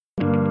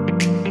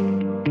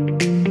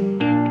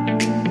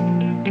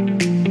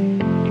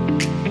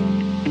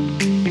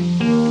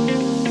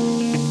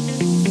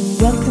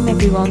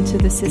everyone to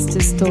the Sister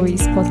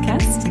Stories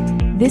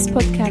podcast. This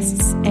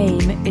podcast's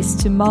aim is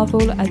to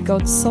marvel at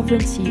God's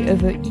sovereignty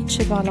over each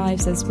of our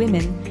lives as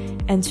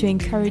women and to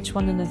encourage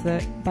one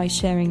another by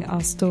sharing our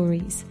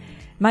stories.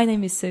 My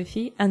name is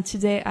Sophie, and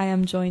today I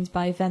am joined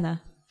by Venna.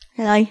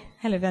 Hello.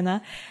 Hello,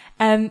 Venna.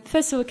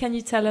 First of all, can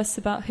you tell us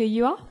about who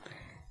you are?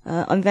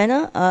 I'm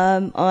Venna.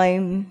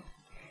 I'm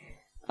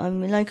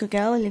a local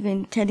girl. I live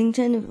in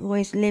Teddington. I've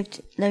always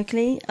lived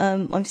locally.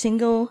 I'm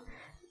single.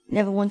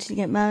 Never wanted to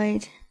get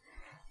married.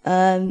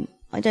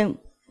 I don't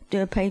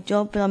do a paid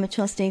job, but I'm a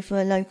trustee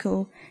for a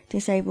local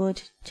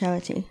disabled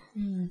charity.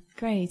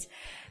 Great.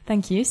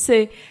 Thank you.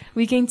 So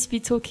we're going to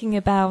be talking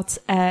about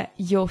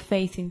your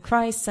faith in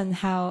Christ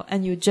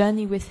and your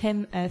journey with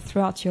him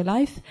throughout your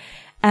life.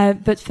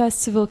 But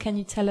first of all, can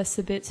you tell us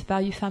a bit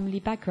about your family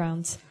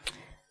background?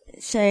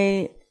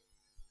 So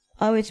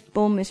I was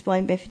born with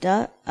spina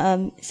bifida.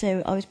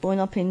 So I was born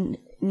up in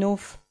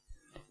north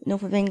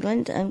of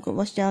England and got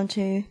rushed down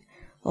to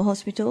a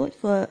hospital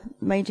for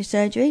major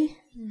surgery.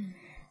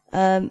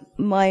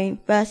 My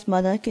birth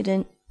mother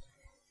couldn't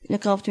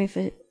look after me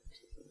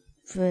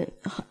for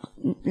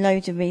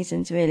loads of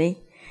reasons, really.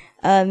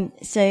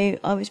 So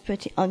I was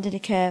put under the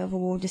care of a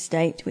ward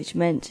estate, which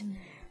meant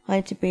I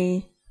had to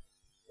be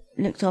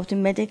looked after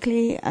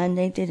medically, and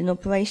they did an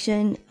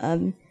operation.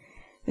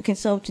 The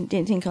consultant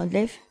didn't think I'd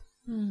live,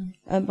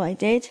 but I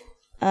did.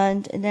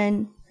 And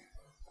then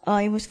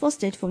I was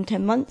fostered from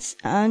 10 months,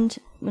 and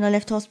when I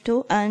left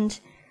hospital, and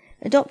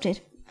adopted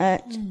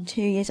at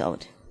 2 years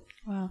old.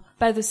 Wow.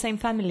 By the same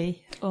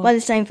family? Or? By the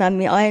same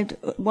family. I had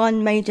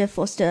one major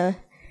foster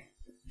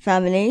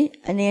family,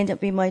 and they ended up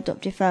being my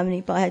adoptive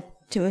family, but I had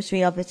 2 or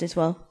 3 others as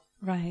well.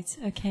 Right,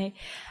 okay.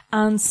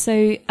 And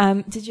so,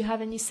 did you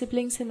have any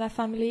siblings in that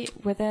family?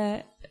 Were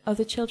there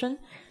other children?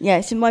 Yeah,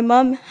 so my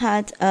mum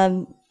had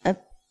a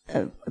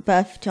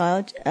birth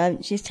child.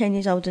 She's 10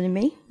 years older than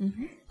me,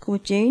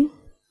 called June.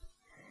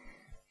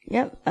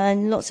 Yep,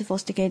 and lots of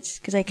foster kids,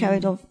 because they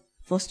carried on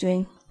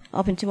fostering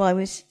up until I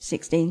was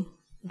 16.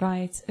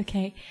 Right,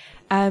 okay.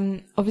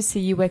 Obviously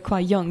you were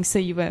quite young, so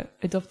you were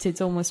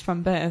adopted almost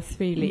from birth,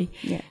 really.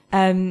 Yeah.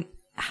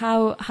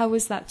 How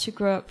was that to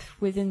grow up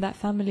within that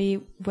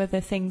family? Were there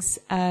things,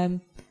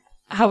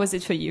 how was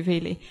it for you,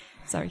 really?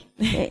 Sorry.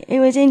 It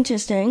was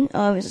interesting.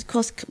 I was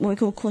what we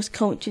call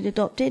cross-cultured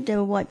adopted. They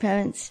were white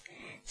parents.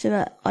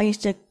 So I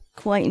used to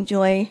quite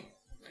enjoy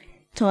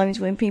times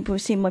when people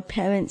would see my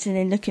parents and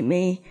then look at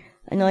me,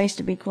 and I used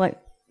to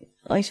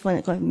find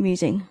it quite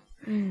amusing.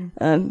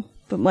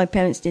 But my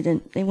parents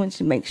didn't. They wanted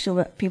to make sure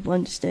that people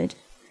understood.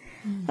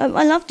 I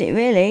loved it,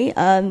 really.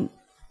 The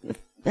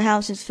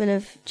house is full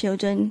of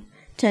children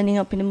turning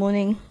up in the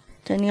morning,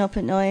 turning up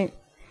at night,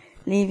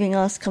 leaving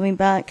us, coming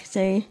back.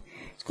 So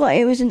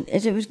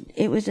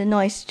it was a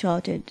nice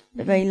childhood,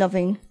 a very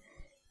loving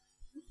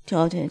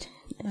childhood.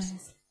 Yes.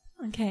 Nice.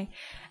 Okay.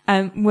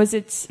 Was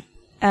it?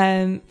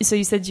 So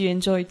you said you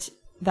enjoyed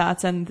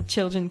that, and the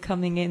children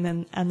coming in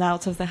and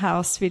out of the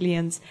house, really,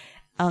 and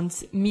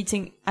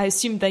meeting. I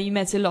assume that you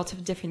met a lot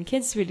of different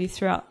kids, really,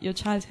 throughout your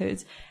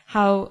childhood.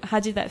 How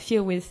did that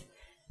feel with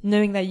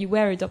knowing that you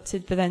were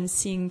adopted, but then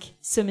seeing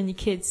so many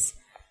kids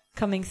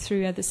coming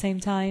through at the same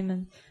time?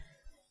 And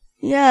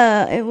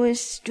yeah, it was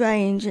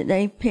strange that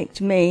they picked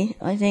me.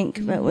 I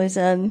think that was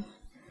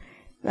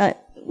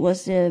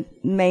the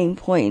main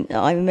point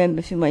that I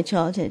remember from my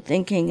childhood,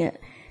 thinking that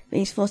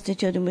these foster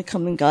children would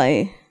come and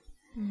go.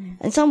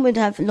 And some would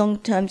have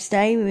long-term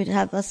stay. We would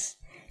have us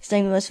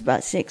staying with us for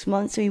about 6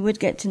 months, so we would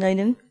get to know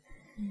them.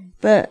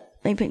 But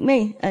they picked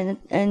me, and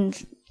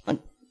I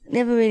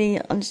never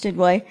really understood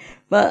why,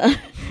 but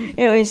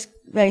it was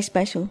very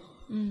special.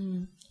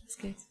 That's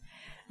good.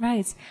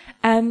 Right.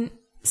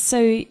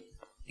 So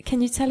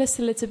can you tell us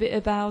a little bit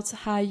about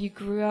how you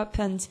grew up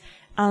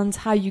and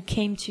how you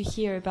came to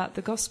hear about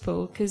the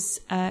gospel?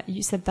 Because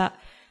you said that.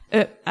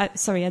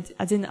 Sorry,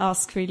 I didn't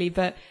ask really,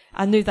 but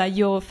I knew that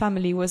your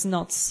family was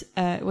not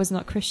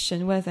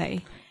Christian, were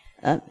they?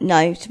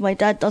 No, so my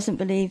dad doesn't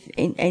believe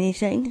in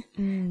anything.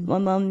 My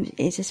mum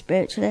is a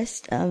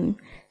spiritualist,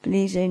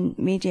 believes in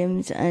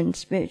mediums and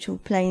spiritual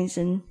planes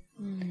and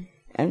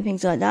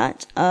things like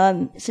that.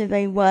 So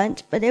they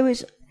weren't, but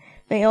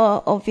they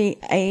are of the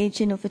age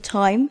and of the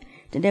time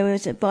that there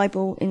was a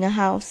Bible in the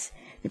house.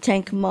 The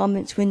 10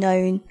 Commandments were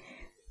known.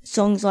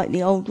 Songs like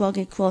The Old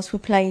Rugged Cross were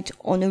played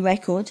on a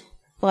record,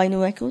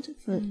 vinyl record.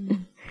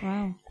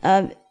 Wow.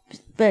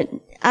 But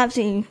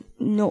absolutely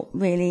not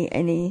really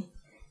any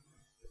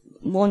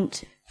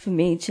want for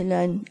me to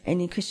learn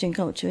any Christian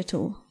culture at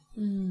all.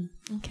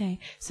 Okay.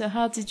 So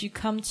how did you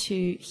come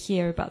to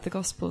hear about the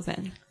gospel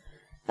then?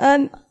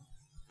 I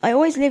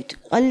lived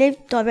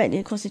directly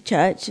across the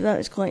church, so that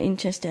was quite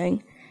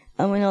interesting.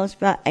 And when I was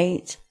about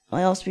 8,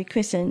 I asked to be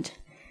christened.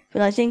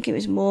 But I think it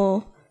was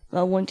more,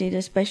 I wanted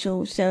a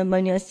special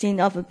ceremony. I'd seen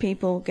other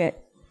people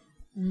get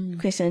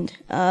christened.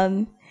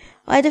 I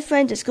had a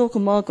friend at school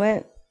called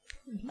Margaret.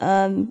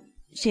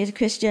 She is a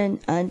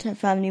Christian and her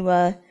family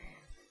were.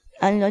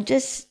 And I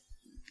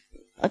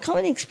can't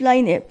really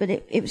explain it, but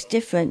it was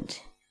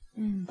different.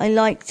 I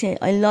liked it.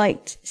 I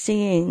liked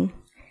seeing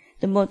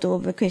the model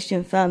of a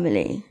Christian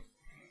family.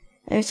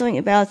 There was something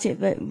about it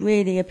that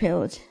really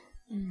appealed.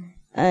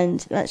 And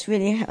that's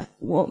really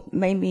what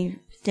made me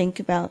think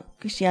about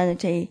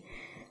Christianity.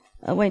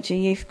 I went to a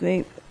youth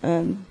group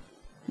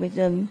with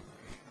them,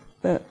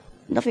 but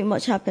nothing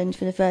much happened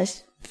for the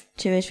first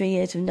 2 or 3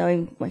 years of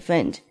knowing my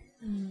friend.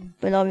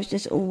 But I was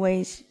just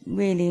always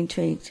really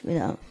intrigued with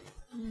that.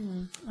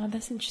 Oh,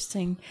 that's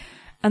interesting.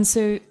 And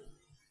so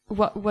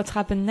what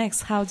happened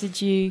next? How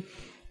did you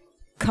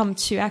come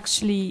to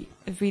actually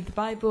read the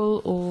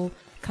Bible or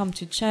come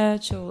to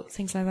church or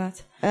things like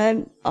that?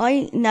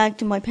 I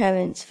nagged my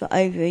parents for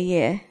over a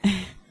year.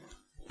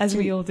 As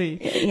we all do.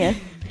 Yeah,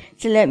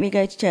 to let me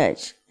go to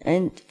church.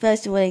 And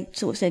first of all, they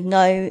sort of said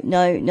no,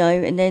 no, no.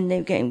 And then they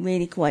were getting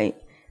really quite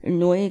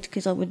annoyed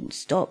because I wouldn't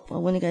stop. I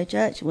want to go to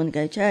church. I want to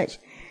go to church.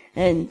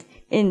 And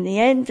in the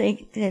end,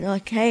 they said,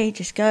 okay,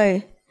 just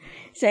go.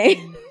 So,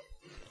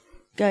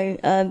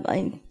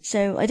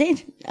 so I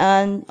did.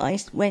 And I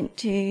went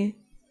to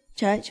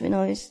church when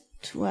I was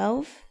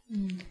 12.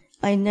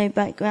 I had no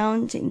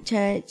background in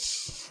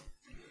church.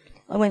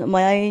 I went on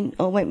my own.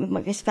 I went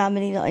with this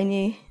family that I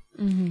knew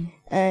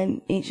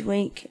each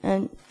week.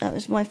 And that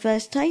was my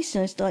first taste.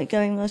 And I started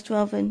going when I was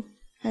 12 and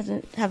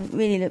haven't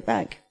really looked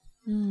back.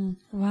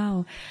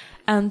 Wow.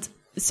 And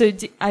so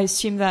I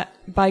assume that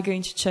by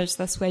going to church,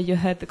 that's where you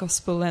heard the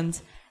gospel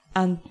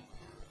and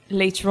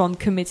later on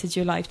committed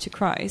your life to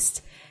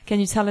Christ. Can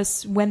you tell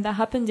us when that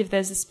happened, if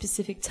there's a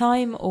specific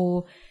time,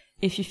 or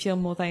if you feel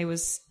more that it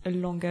was a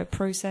longer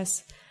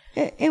process?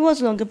 It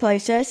was a longer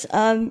process.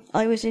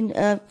 I was in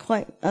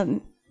quite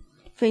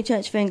Free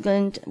Church of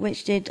England,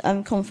 which did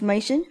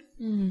confirmation.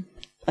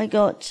 I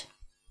got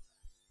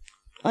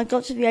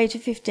to the age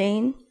of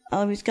 15.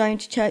 I was going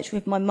to church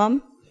with my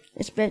mum,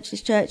 a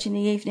spiritualist church in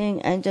the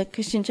evening and a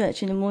Christian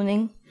church in the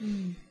morning.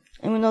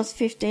 And when I was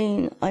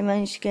 15, I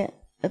managed to get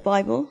a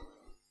Bible,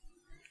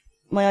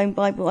 my own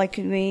Bible I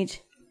could read.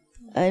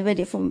 I read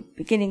it from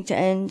beginning to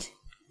end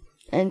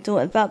and thought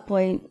at that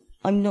point,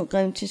 I'm not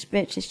going to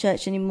spiritualist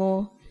church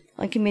anymore.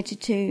 I committed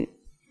to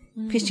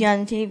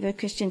Christianity, the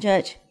Christian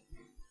church,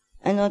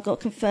 and I got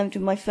confirmed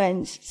with my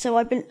friends. So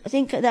I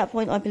think at that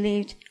point I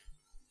believed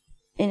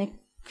in a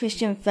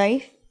Christian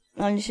faith.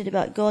 I understood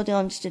about God, I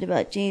understood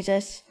about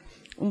Jesus,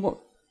 and what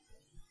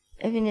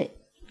everything that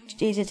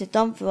Jesus had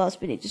done for us,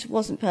 but it just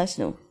wasn't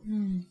personal.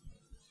 And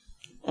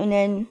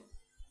then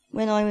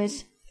when I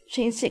was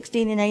between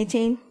 16 and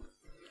 18,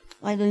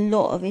 I had a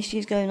lot of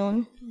issues going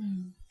on.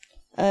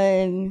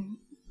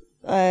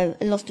 I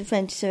lost a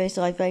friend to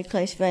suicide, very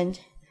close friend.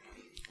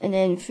 And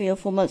then 3 or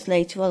 4 months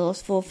later, I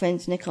lost 4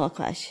 friends in a car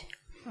crash.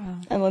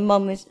 Wow. And my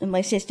mum and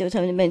my sister was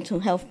having a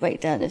mental health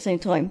breakdown at the same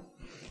time.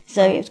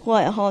 So it was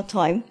quite a hard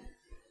time.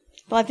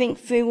 But I think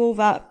through all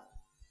that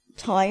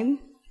time,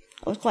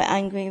 I was quite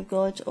angry with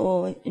God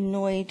or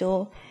annoyed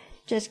or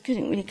just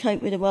couldn't really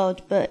cope with the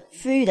world. But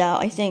through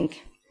that, I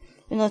think,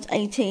 when I was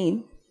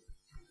 18,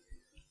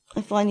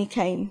 I finally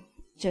came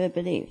to a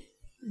belief.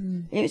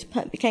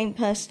 It became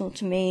personal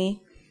to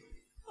me.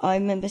 I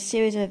remember a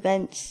series of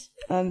events.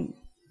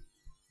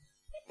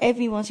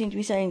 Everyone seemed to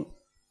be saying,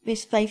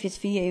 this faith is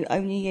for you,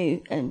 only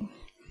you. And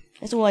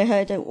that's all I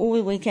heard all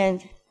the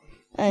weekend.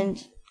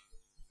 And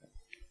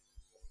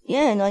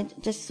and I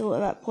just thought at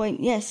that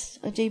point, yes,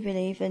 I do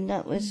believe. And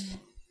that was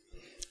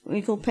what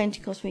we call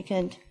Pentecost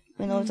weekend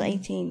when I was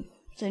 18.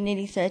 So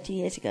nearly 30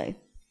 years ago.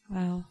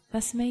 Wow,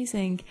 that's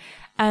amazing.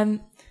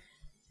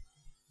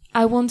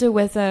 I wonder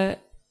whether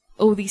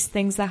all these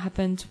things that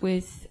happened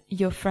with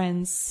your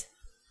friends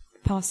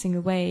passing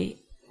away,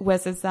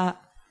 whether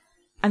that,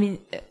 I mean,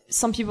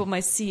 some people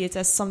might see it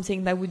as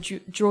something that would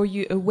draw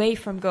you away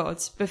from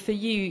God, but for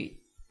you,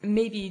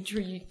 maybe it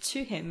drew you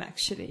to Him,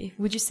 actually.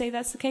 Would you say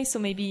that's the case, or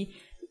maybe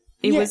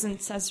it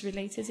wasn't as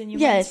related in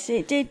your mind? Yes,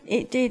 it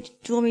did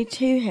draw me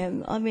to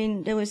Him. I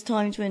mean, there was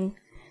times when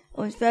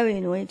I was very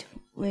annoyed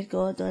with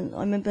God, and I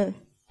remember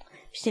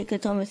a particular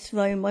time I was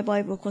throwing my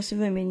Bible across the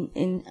room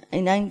in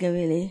anger,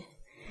 really.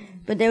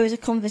 But there was a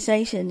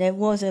conversation, there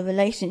was a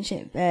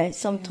relationship there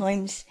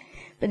sometimes.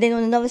 But then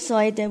on another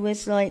side, there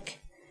was like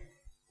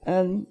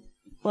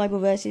Bible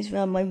verses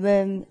around my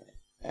room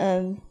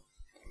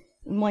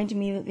reminding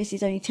me that this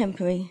is only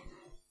temporary.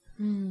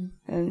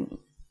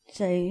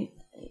 So,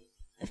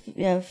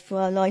 for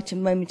our light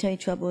and momentary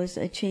troubles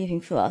are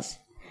achieving for us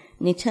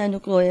an eternal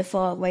glory of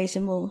far outweighs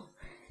them all.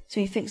 So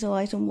we fix our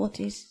eyes on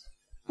what is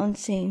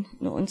unseen,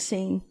 not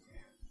unseen.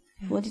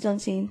 What is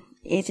unseen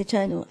is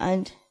eternal.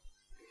 And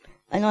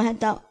I had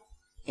that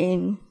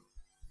in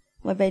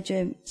my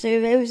bedroom. So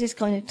there was this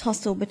kind of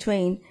tussle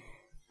between,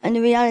 and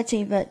the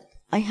reality that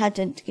I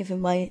hadn't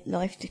given my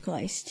life to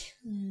Christ.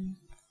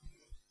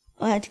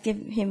 I had to give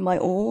Him my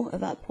all at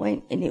that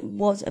point, and it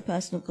was a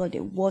personal God.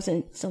 It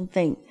wasn't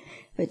something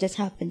that just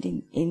happened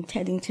in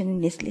Teddington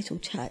in this little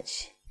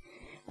church.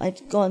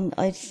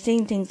 I'd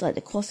seen things like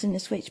the cross and the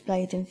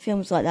switchblade and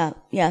films like that.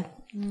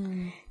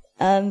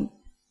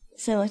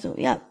 So I thought,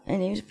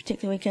 and it was a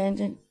particular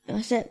weekend, and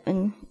I said,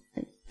 and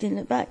I didn't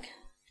look back.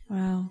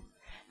 Wow.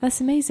 That's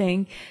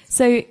amazing.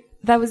 So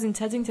that was in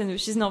Teddington,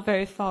 which is not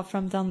very far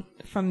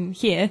from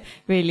here,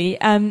 really.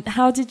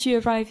 How did you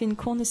arrive in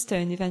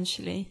Cornerstone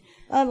eventually?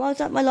 I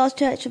was at my last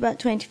church for about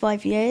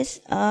 25 years.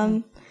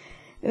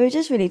 It was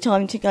just really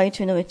time to go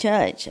to another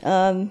church.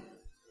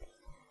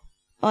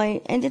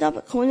 I ended up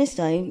at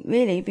Cornerstone,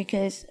 really,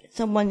 because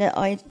someone that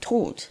I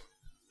taught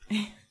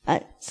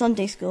at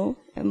Sunday school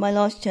at my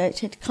last church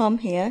had come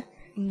here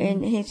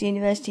in his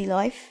university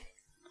life.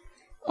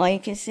 I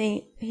could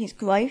see his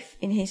growth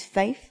in his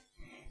faith,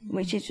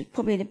 which is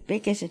probably the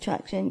biggest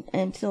attraction,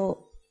 and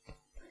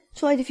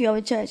tried a few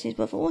other churches,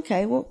 but thought,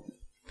 okay, well,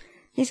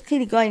 he's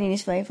clearly growing in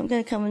his faith. I'm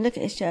going to come and look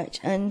at his church.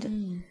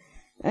 And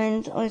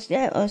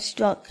I was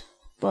struck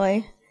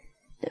by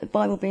the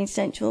Bible being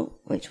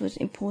central, which was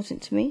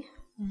important to me.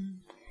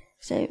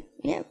 So,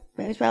 yeah, it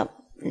was about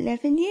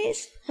 11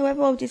 years.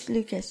 However old is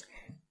Lucas?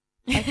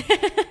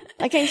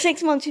 I came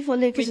 6 months before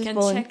Lucas was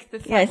born. We can check the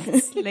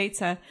facts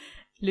later.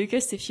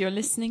 Lucas, if you're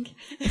listening.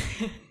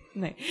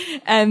 No.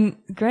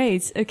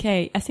 Great.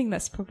 Okay. I think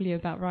that's probably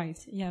about right.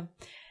 Yeah.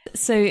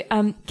 So,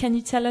 can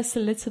you tell us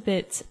a little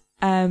bit,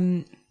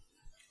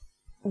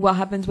 what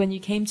happened when you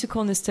came to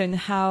Cornerstone?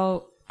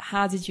 How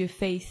did your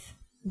faith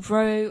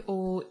grow,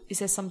 or is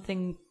there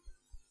something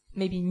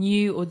maybe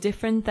new or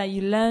different that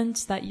you learned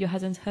that you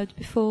hadn't heard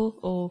before,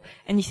 or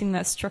anything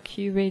that struck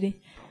you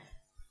really?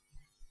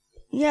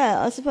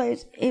 Yeah, I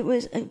suppose it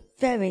was a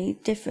very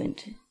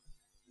different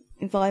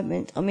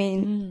environment. I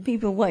mean,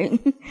 people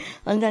won't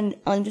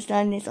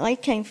understand this. I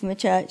came from a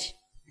church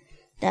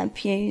that had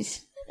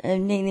pews,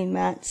 kneeling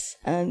mats,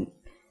 a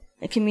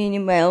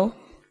communion rail,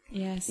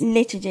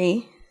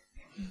 liturgy,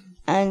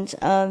 and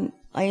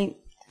I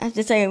have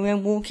to say,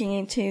 when walking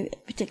into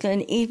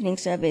particularly an evening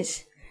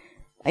service,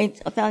 I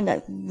found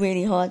that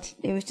really hard.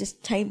 It was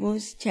just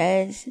tables,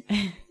 chairs,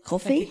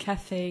 coffee, like a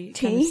cafe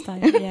tea.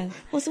 Kind of style, yeah.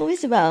 What's all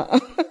this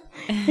about?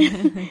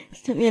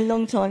 It took me a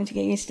long time to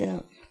get used to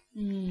that.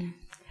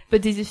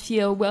 But did it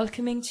feel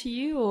welcoming to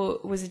you, or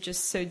was it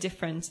just so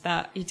different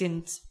that you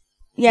didn't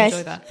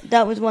enjoy that? Yes,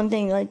 that was one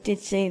thing I did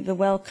see, the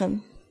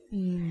welcome.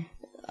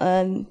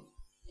 And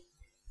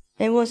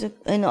I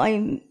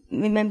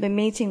remember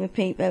meeting with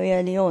Pete very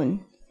early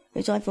on,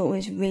 which I thought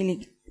was a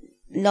really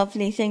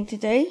lovely thing to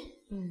do.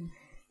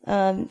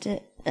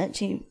 To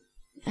actually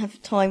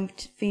have time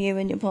for you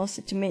and your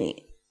pastor to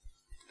meet.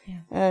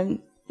 I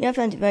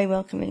found it very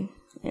welcoming.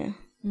 Yeah.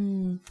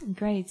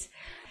 Great.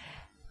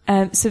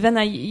 So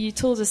Venna, you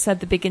told us at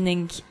the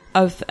beginning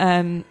of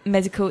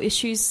medical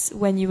issues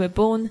when you were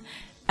born.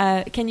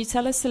 Can you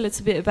tell us a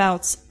little bit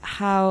about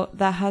how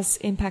that has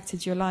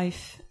impacted your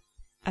life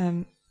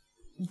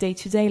day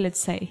to day,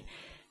 let's say?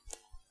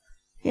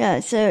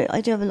 Yeah, so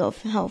I do have a lot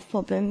of health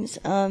problems.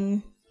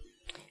 I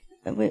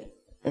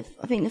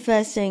think the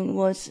first thing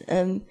was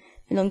the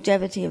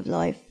longevity of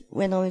life.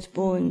 When I was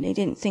born, they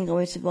didn't think I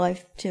would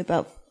survive to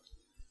about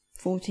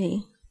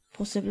 40,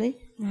 possibly.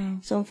 Wow.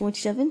 So I'm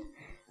 47.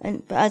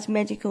 But as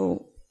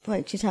medical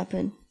approaches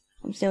happen,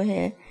 I'm still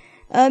here.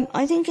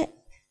 I think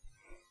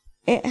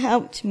it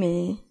helped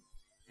me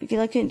because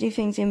I couldn't do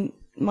things in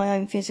my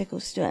own physical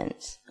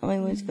strength. I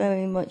was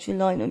very much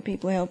reliant on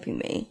people helping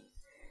me.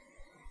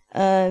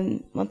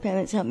 My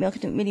parents helped me. I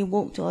couldn't really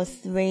walk till I was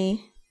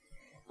 3.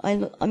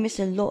 I missed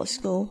a lot of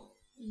school.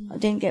 I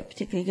didn't get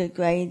particularly good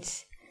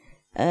grades.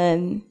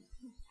 So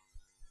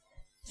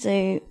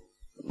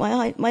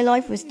my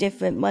life was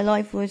different. My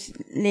life was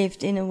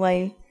lived in a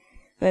way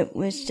that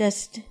was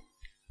just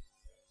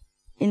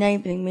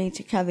enabling me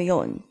to carry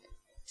on.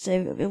 So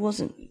it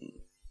wasn't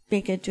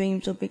bigger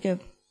dreams or bigger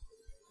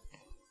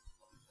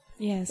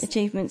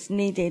achievements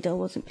needed. I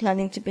wasn't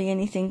planning to be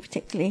anything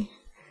particularly,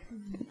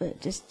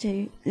 but just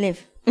to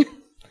live.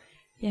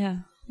 Yeah.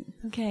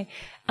 Okay.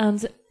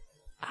 And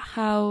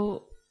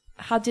how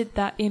did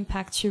that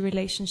impact your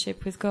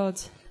relationship with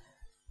God?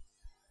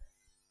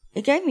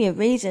 It gave me a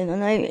reason. I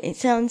know it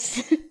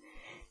sounds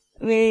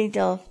really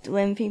daft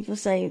when people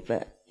say,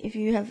 but if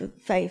you have a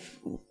faith,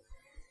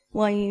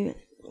 why are you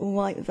all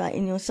right with that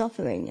in your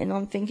suffering? And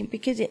I'm thinking,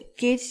 because it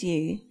gives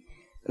you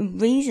a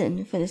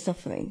reason for the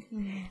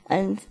suffering.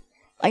 And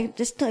I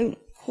just don't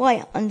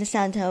quite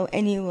understand how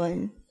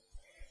anyone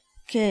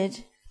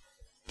could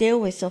deal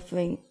with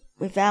suffering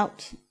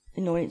without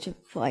the knowledge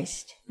of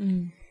Christ.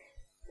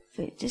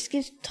 But it just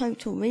gives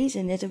total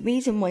reason. There's a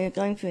reason why you're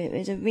going through it.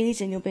 There's a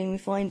reason you're being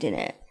refined in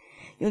it.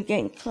 You're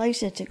getting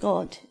closer to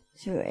God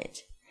through it.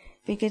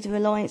 Because the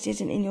reliance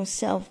isn't in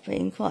yourself, but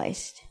in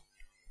Christ.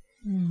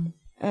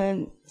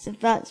 So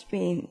that's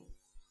been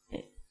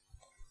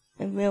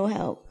a real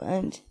help.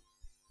 And,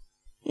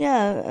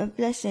 a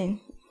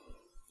blessing.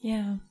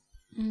 Yeah.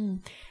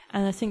 And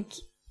I think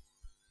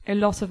a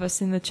lot of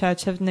us in the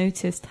church have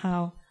noticed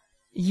how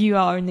you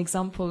are an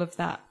example of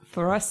that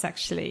for us,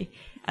 actually.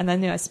 And I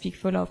know I speak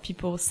for a lot of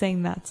people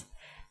saying that,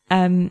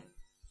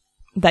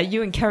 that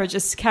you encourage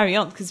us to carry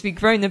on, because we've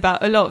grown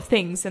about a lot of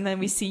things, and then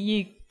we see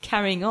you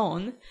carrying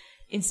on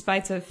in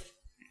spite of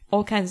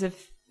all kinds of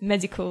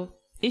medical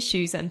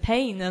issues and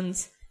pain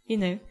and,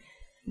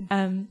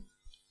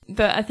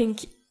 but I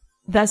think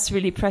that's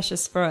really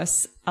precious for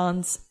us.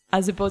 And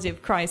as a body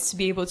of Christ, to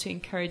be able to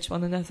encourage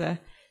one another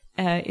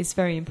is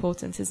very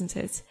important, isn't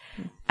it?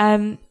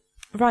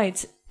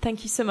 Right.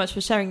 Thank you so much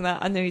for sharing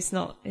that. I know it's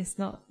not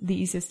the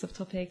easiest of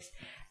topics.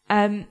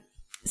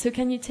 So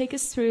can you take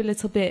us through a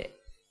little bit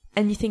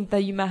anything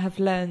that you might have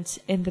learned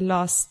in the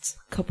last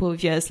couple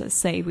of years, let's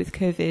say, with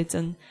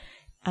COVID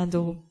and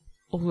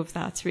all of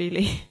that,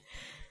 really?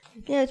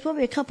 Yeah, it's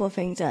probably a couple of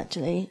things,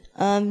 actually.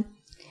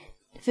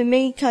 For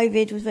me,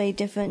 COVID was very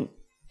different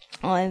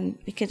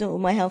because of all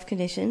my health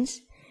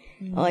conditions.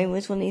 I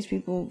was one of these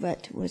people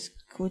that was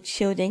called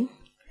shielding,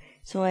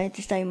 so I had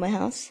to stay in my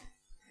house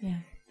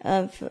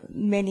for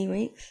many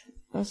weeks.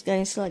 I was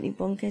going slightly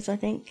bonkers, I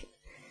think.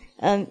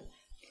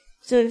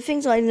 So the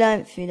things I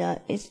learned through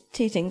that is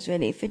two things,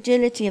 really.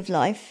 Fragility of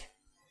life,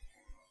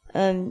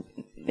 the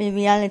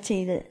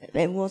reality that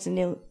there was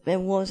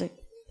a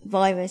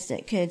virus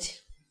that could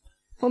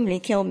probably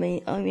kill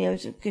me. I mean, there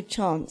was a good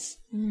chance.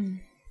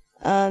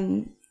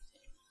 And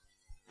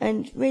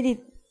really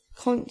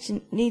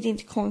needing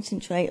to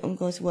concentrate on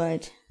God's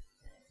word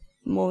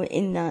more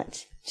in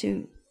that.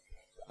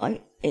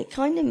 It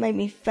kind of made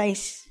me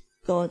face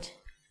God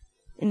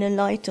in the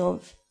light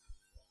of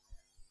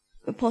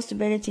the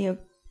possibility of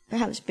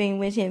perhaps being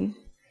with him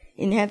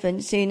in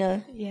heaven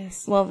sooner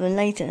rather than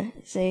later.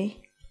 So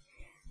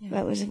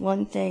that was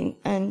one thing.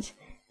 And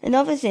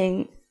another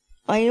thing,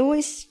 I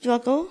always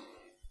struggle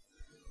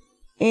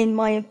in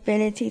my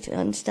ability to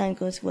understand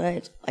God's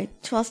word. I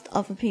trust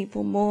other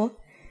people more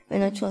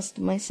than I trust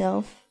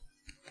myself.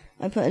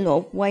 I put a lot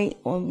of weight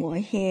on what I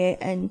hear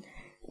and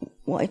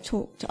what I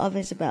talk to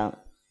others about.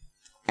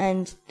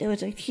 And there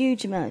was a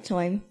huge amount of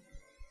time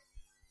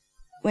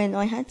when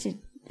I had to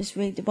just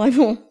read the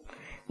Bible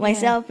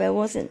myself. There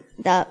wasn't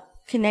that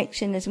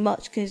connection as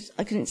much because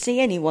I couldn't see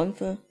anyone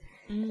for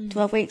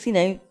 12 weeks. You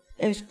know,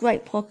 it was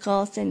great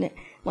podcast and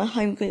my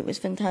home group was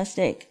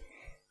fantastic.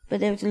 But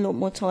there was a lot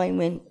more time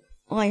when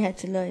I had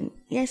to learn,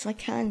 yes, I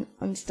can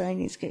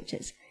understand these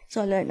scriptures.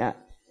 So I learned that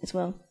as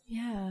well.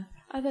 Yeah.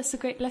 Oh, that's a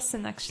great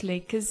lesson, actually,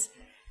 because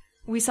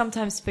we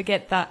sometimes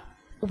forget that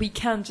we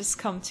can just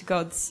come to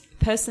God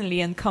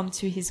personally and come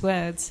to his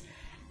words.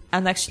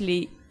 And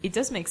actually, it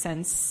does make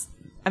sense.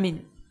 I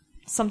mean,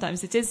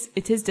 sometimes it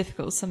is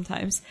difficult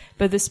sometimes,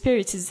 but the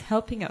Spirit is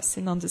helping us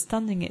in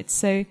understanding it.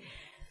 So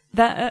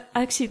that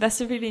actually,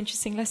 that's a really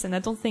interesting lesson. I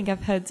don't think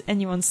I've heard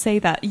anyone say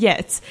that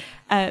yet,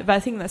 but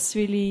I think that's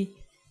really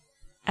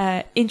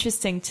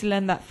interesting to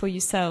learn that for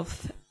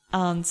yourself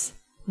and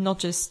not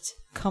just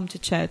come to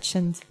church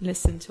and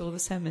listen to all the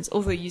sermons,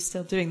 although you're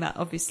still doing that,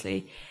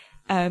 obviously,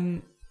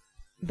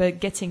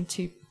 but getting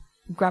to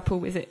grapple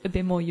with it a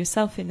bit more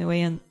yourself in a way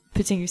and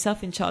putting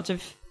yourself in charge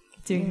of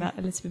doing that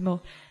a little bit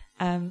more.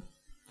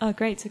 Oh,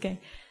 great. Okay.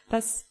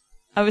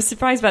 I was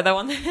surprised by that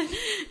one.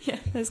 Yeah,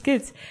 that's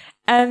good.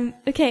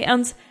 Okay.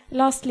 And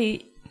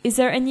lastly, is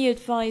there any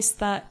advice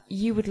that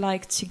you would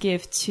like to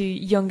give to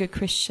younger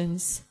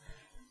Christians?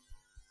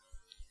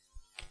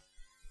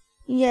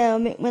 Yeah, I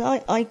mean, when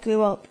I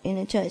grew up in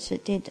a church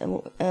that did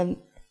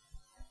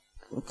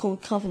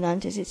called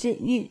Covenanters, it's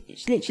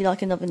literally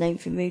like another name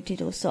for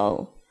Rooted or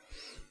Soul.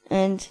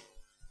 And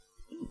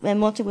their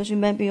motto was,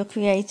 remember your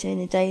Creator in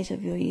the days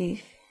of your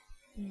youth.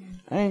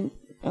 And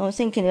I was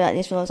thinking about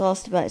this when I was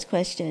asked about this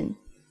question.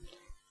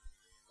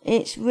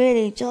 It's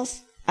really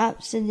just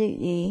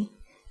absolutely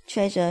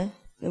treasure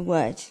the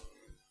word.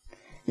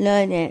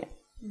 Learn it.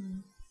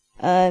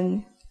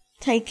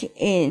 Take it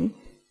in.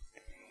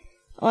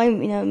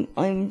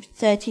 I'm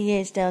 30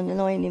 years down the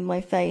line in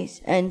my faith,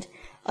 and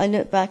I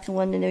look back and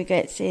one of the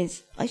regrets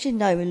is I should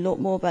know a lot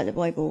more about the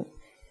Bible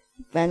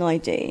than I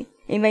do.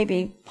 It may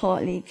be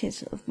partly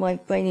because of my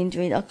brain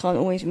injury that I can't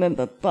always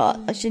remember, but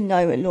I should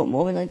know a lot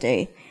more than I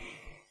do.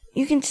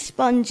 You can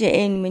sponge it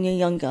in when you're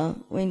younger,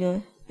 when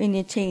you're in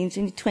your teens,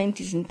 in your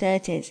 20s and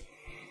 30s.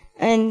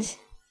 And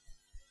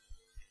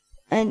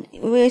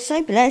we're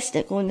so blessed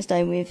at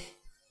Cornerstone with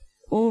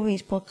all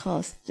these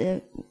podcasts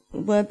that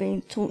were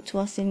being taught to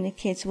us in the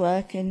kids'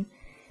 work and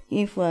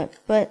youth work.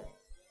 But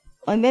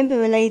I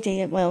remember a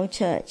lady at my old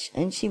church,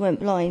 and she went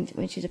blind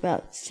when she was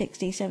about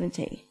 60,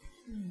 70.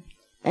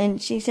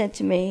 And she said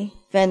to me,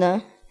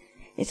 Venna,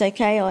 it's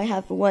okay, I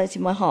have the words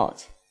in my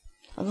heart.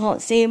 I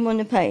can't see them on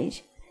the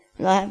page,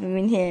 but I have them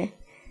in here.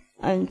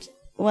 And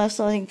whilst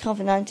I was in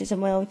Covenanters at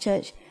my old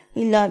church,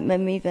 we learnt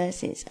memory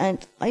verses.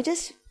 And I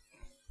just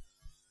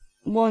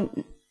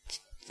want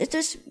to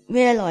just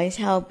realise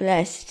how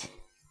blessed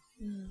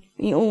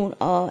we all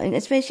are. And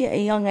especially at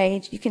a young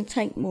age, you can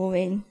take more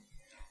in.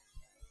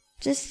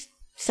 Just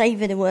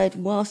savour the word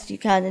whilst you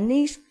can. And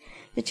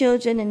the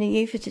children and the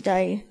youth of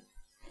today,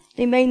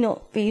 they may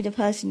not be the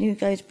person who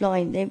goes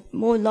blind. They're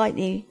more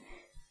likely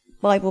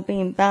Bible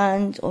being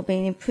banned or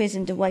being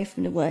imprisoned away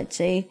from the word.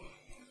 So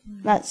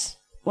that's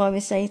why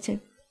we say to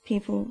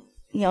people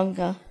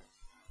younger,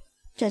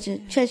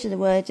 treasure the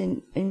word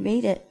and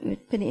read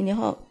it, put it in your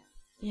heart.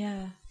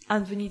 Yeah,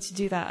 and we need to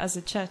do that as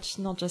a church,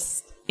 not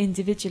just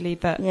individually,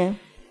 but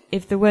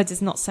if the word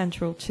is not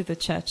central to the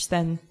church,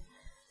 then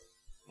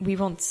we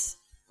won't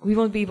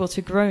be able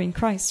to grow in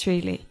Christ,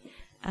 really.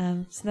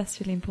 So that's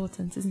really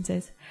important, isn't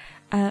it?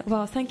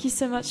 Well, thank you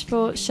so much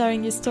for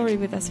sharing your story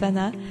with us,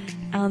 Venna.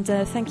 And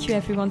thank you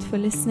everyone for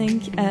listening.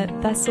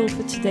 That's all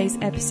for today's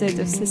episode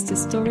of Sister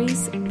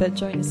Stories, but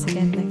join us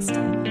again next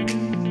time.